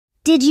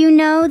Did you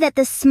know that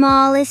the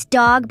smallest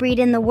dog breed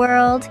in the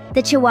world,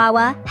 the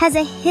Chihuahua, has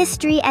a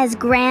history as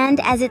grand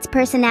as its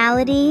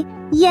personality?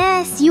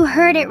 Yes, you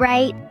heard it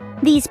right.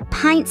 These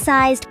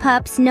pint-sized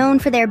pups, known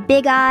for their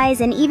big eyes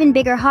and even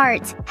bigger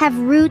hearts, have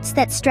roots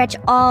that stretch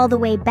all the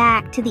way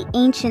back to the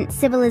ancient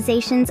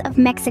civilizations of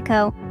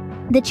Mexico.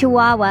 The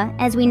Chihuahua,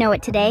 as we know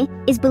it today,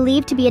 is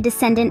believed to be a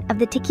descendant of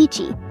the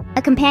Tequichi,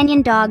 a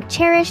companion dog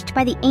cherished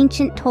by the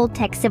ancient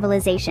Toltec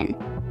civilization.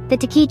 The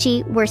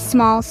Tequichi were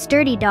small,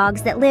 sturdy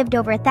dogs that lived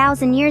over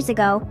 1,000 years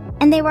ago,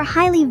 and they were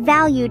highly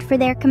valued for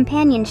their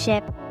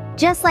companionship.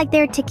 Just like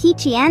their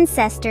Tequichi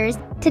ancestors,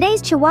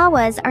 today's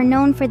Chihuahuas are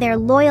known for their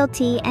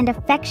loyalty and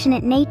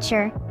affectionate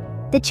nature.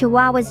 The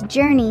Chihuahua's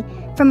journey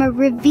from a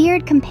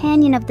revered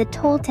companion of the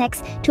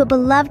Toltecs to a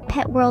beloved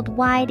pet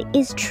worldwide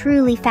is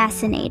truly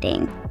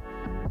fascinating.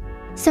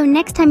 So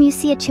next time you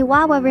see a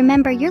Chihuahua,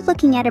 remember you're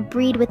looking at a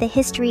breed with a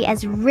history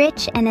as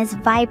rich and as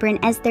vibrant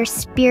as their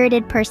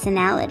spirited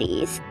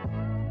personalities.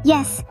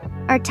 Yes,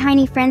 our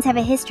tiny friends have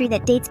a history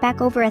that dates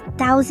back over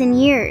 1,000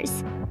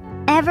 years.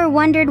 Ever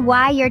wondered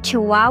why your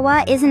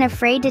Chihuahua isn't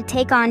afraid to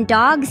take on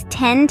dogs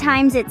 10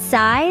 times its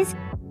size?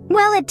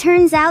 Well, it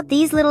turns out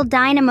these little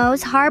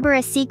dynamos harbor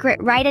a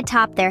secret right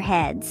atop their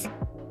heads.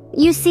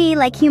 You see,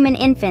 like human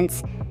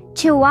infants,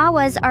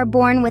 Chihuahuas are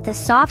born with a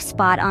soft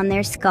spot on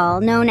their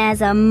skull known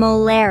as a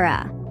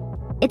molera.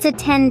 It's a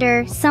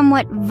tender,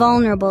 somewhat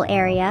vulnerable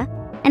area,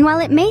 and while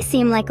it may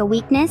seem like a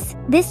weakness,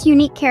 this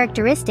unique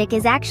characteristic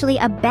is actually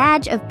a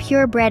badge of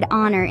purebred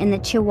honor in the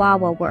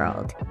Chihuahua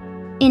world.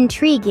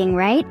 Intriguing,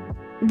 right?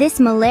 This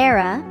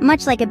molera,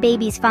 much like a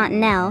baby's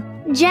fontanelle,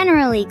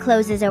 generally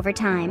closes over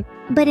time,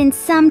 but in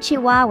some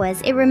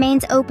Chihuahuas it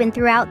remains open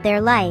throughout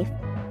their life.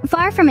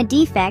 Far from a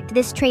defect,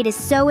 this trait is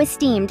so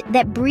esteemed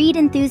that breed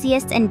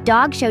enthusiasts and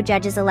dog show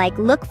judges alike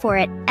look for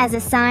it as a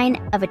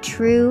sign of a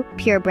true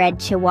purebred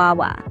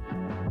Chihuahua.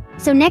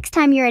 So next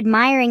time you're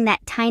admiring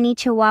that tiny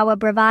Chihuahua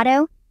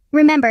bravado,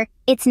 remember,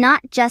 it's not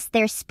just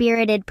their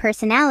spirited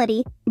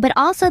personality, but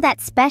also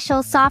that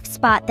special soft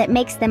spot that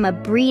makes them a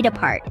breed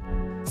apart.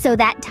 So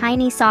that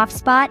tiny soft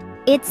spot,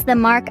 it's the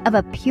mark of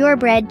a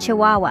purebred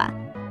Chihuahua.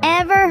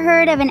 Ever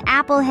heard of an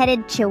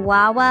apple-headed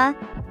Chihuahua?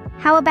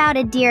 How about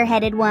a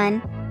deer-headed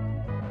one?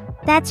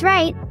 That's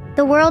right,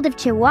 the world of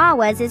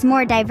Chihuahuas is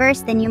more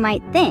diverse than you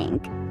might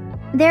think.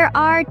 There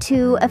are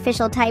two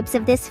official types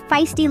of this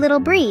feisty little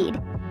breed,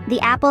 the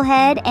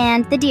applehead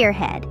and the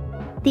deerhead.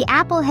 The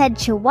applehead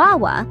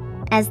Chihuahua,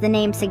 as the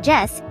name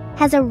suggests,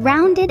 has a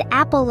rounded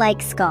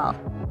apple-like skull.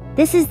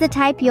 This is the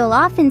type you'll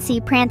often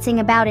see prancing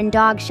about in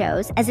dog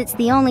shows, as it's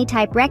the only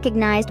type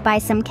recognized by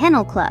some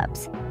kennel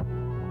clubs.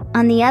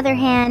 On the other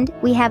hand,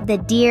 we have the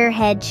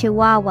deerhead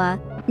Chihuahua,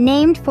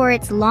 named for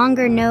its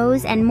longer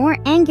nose and more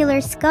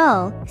angular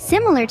skull,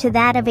 similar to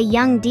that of a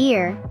young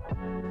deer.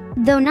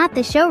 Though not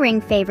the show ring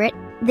favorite,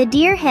 the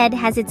deerhead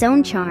has its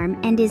own charm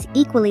and is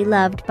equally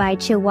loved by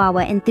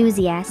Chihuahua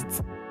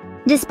enthusiasts.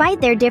 Despite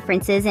their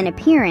differences in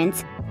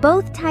appearance,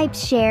 both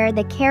types share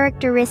the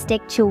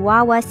characteristic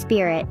Chihuahua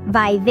spirit,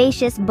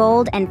 vivacious,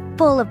 bold, and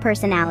full of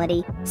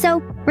personality. So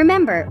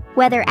remember,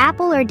 whether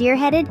apple or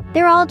deer-headed,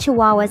 they're all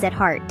Chihuahuas at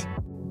heart.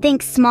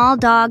 Think small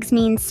dogs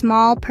mean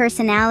small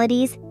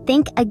personalities?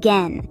 Think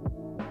again.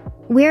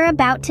 We're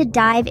about to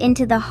dive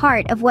into the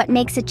heart of what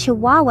makes a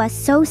Chihuahua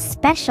so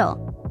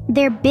special.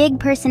 Their big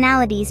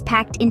personalities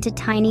packed into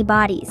tiny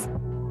bodies.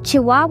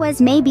 Chihuahuas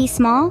may be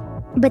small,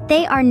 but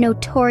they are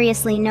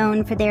notoriously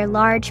known for their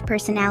large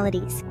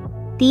personalities.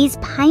 These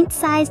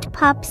pint-sized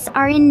pups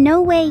are in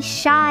no way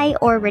shy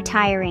or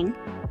retiring.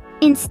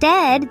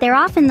 Instead, they're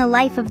often the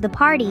life of the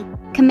party,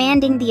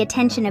 commanding the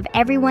attention of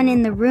everyone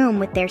in the room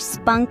with their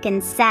spunk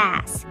and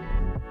sass.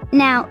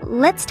 Now,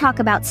 let's talk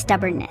about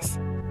stubbornness.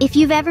 If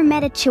you've ever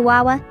met a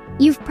Chihuahua,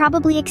 you've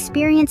probably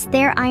experienced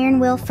their iron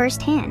will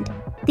firsthand.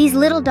 These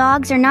little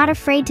dogs are not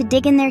afraid to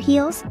dig in their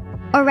heels,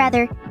 or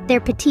rather, their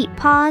petite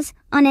paws,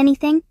 on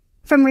anything,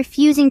 from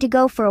refusing to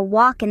go for a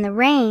walk in the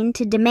rain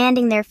to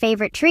demanding their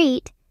favorite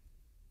treat.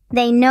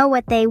 They know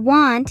what they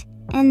want,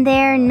 and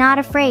they're not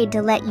afraid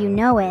to let you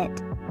know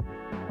it.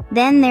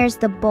 Then there's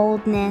the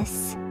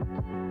boldness.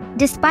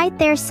 Despite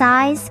their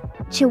size,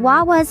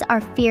 Chihuahuas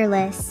are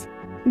fearless.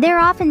 They're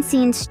often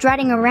seen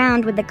strutting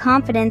around with the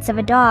confidence of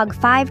a dog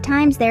 5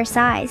 times their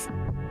size.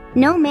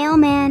 No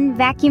mailman,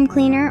 vacuum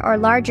cleaner, or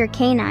larger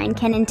canine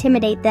can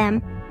intimidate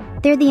them.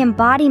 They're the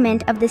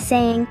embodiment of the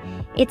saying,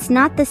 "It's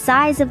not the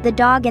size of the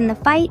dog in the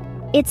fight,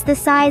 it's the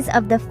size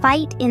of the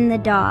fight in the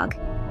dog."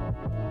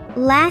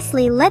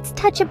 Lastly, let's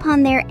touch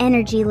upon their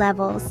energy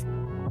levels.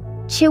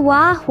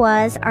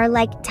 Chihuahuas are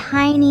like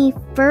tiny,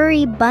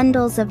 furry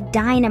bundles of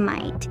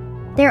dynamite.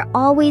 They're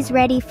always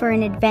ready for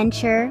an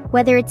adventure,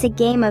 whether it's a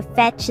game of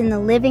fetch in the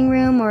living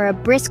room or a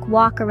brisk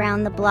walk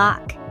around the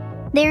block.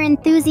 Their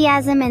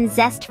enthusiasm and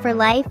zest for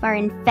life are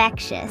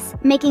infectious,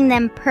 making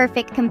them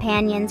perfect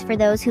companions for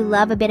those who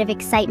love a bit of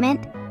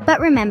excitement. But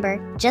remember,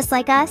 just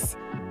like us,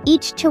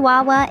 each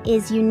Chihuahua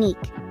is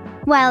unique.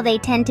 While they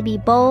tend to be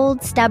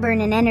bold,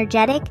 stubborn, and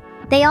energetic,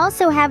 they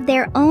also have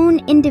their own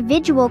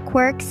individual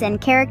quirks and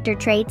character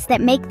traits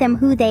that make them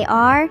who they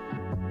are.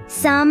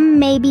 Some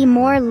may be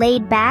more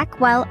laid back,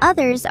 while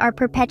others are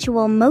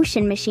perpetual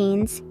motion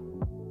machines.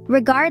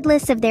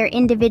 Regardless of their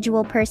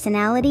individual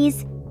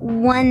personalities,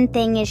 one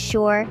thing is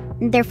sure: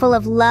 they're full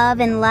of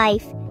love and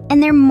life,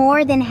 and they're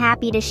more than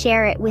happy to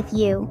share it with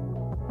you.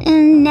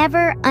 And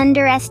never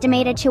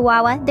underestimate a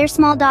Chihuahua. They're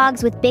small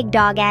dogs with big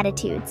dog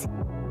attitudes.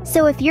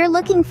 So if you're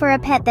looking for a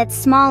pet that's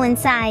small in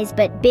size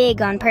but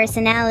big on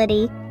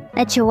personality,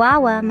 a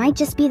Chihuahua might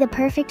just be the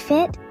perfect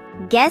fit.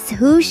 Guess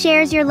who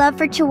shares your love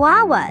for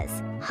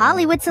Chihuahuas?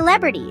 Hollywood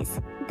celebrities.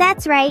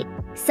 That's right.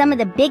 Some of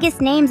the biggest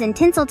names in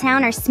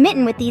Tinseltown are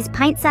smitten with these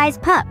pint-sized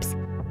pups.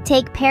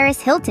 Take Paris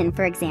Hilton,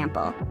 for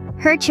example.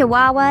 Her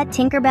Chihuahua,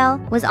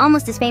 Tinkerbell, was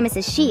almost as famous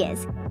as she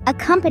is,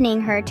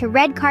 accompanying her to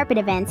red carpet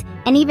events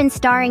and even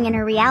starring in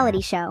her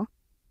reality show.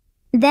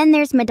 Then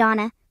there's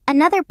Madonna,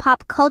 another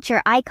pop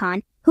culture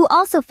icon who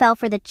also fell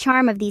for the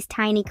charm of these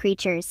tiny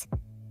creatures.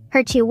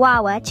 Her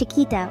Chihuahua,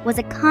 Chiquita, was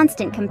a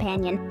constant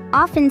companion,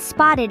 often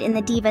spotted in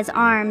the diva's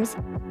arms.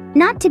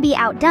 Not to be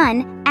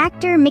outdone,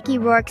 actor Mickey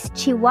Rourke's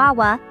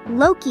Chihuahua,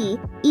 Loki,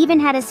 even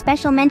had a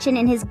special mention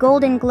in his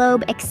Golden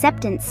Globe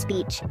acceptance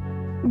speech.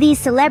 These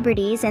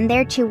celebrities and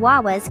their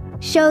Chihuahuas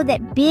show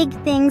that big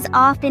things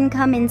often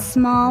come in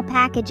small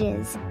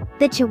packages.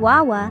 The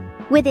Chihuahua,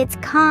 with its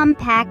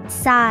compact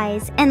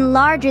size and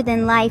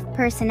larger-than-life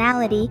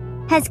personality,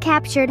 has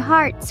captured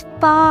hearts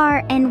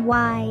far and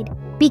wide,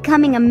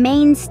 becoming a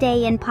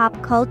mainstay in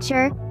pop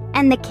culture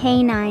and the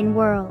canine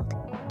world.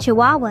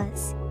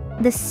 Chihuahuas,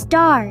 the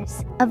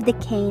stars of the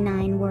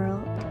canine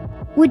world.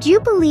 Would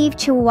you believe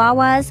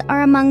Chihuahuas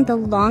are among the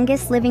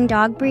longest living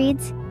dog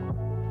breeds?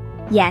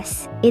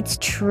 Yes, it's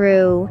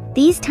true.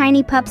 These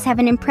tiny pups have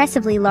an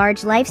impressively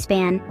large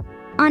lifespan.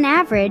 On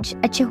average,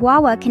 a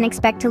Chihuahua can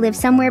expect to live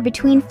somewhere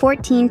between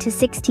 14 to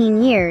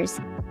 16 years.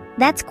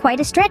 That's quite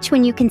a stretch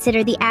when you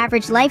consider the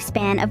average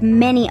lifespan of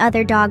many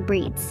other dog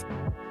breeds.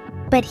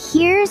 But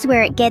here's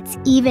where it gets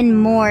even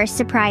more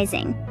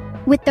surprising.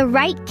 With the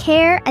right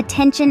care,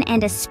 attention,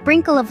 and a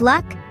sprinkle of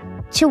luck,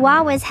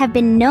 Chihuahuas have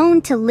been known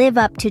to live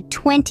up to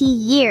 20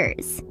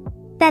 years.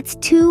 That's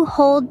 2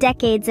 whole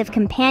decades of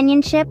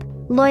companionship,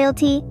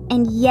 loyalty,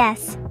 and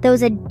yes,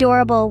 those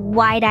adorable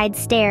wide-eyed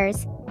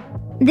stares.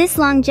 This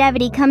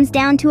longevity comes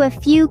down to a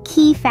few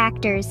key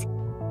factors.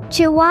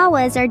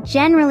 Chihuahuas are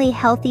generally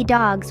healthy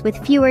dogs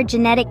with fewer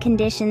genetic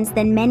conditions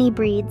than many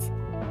breeds.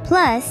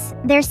 Plus,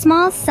 their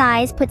small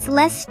size puts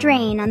less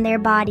strain on their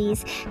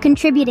bodies,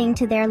 contributing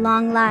to their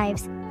long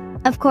lives.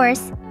 Of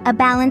course, a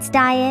balanced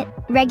diet,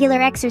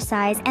 regular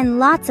exercise, and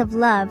lots of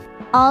love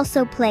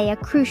also play a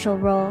crucial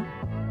role.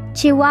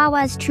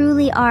 Chihuahuas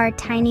truly are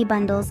tiny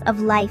bundles of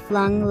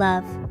lifelong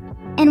love.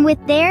 And with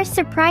their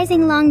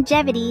surprising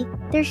longevity,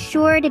 they're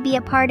sure to be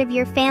a part of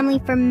your family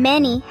for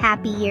many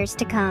happy years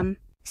to come.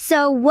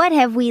 So what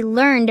have we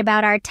learned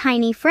about our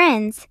tiny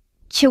friends?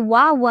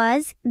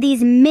 Chihuahuas,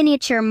 these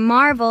miniature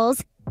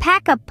marvels,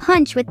 pack a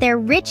punch with their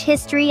rich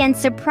history and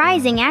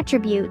surprising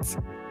attributes.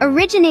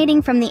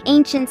 Originating from the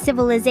ancient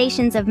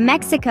civilizations of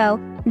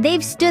Mexico,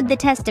 they've stood the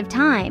test of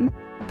time,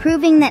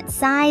 proving that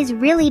size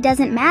really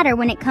doesn't matter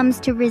when it comes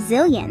to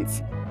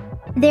resilience.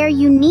 Their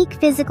unique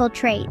physical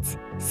traits,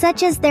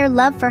 such as their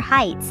love for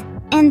heights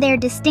and their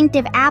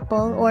distinctive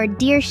apple or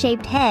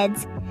deer-shaped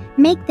heads,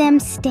 make them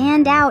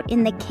stand out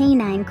in the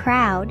canine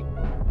crowd.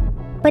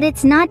 But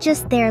it's not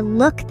just their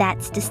look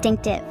that's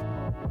distinctive.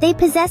 They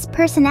possess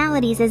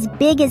personalities as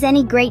big as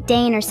any Great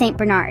Dane or Saint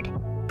Bernard,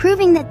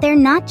 proving that they're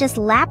not just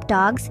lap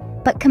dogs,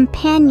 but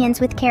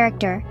companions with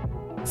character.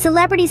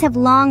 Celebrities have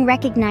long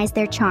recognized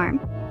their charm,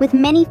 with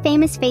many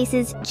famous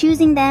faces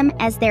choosing them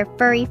as their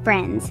furry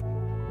friends.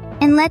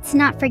 And let's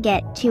not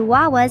forget,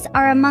 Chihuahuas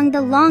are among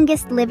the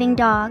longest living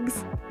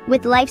dogs,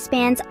 with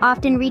lifespans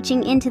often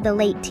reaching into the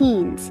late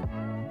teens.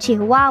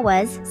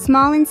 Chihuahuas,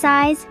 small in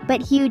size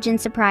but huge in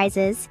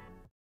surprises,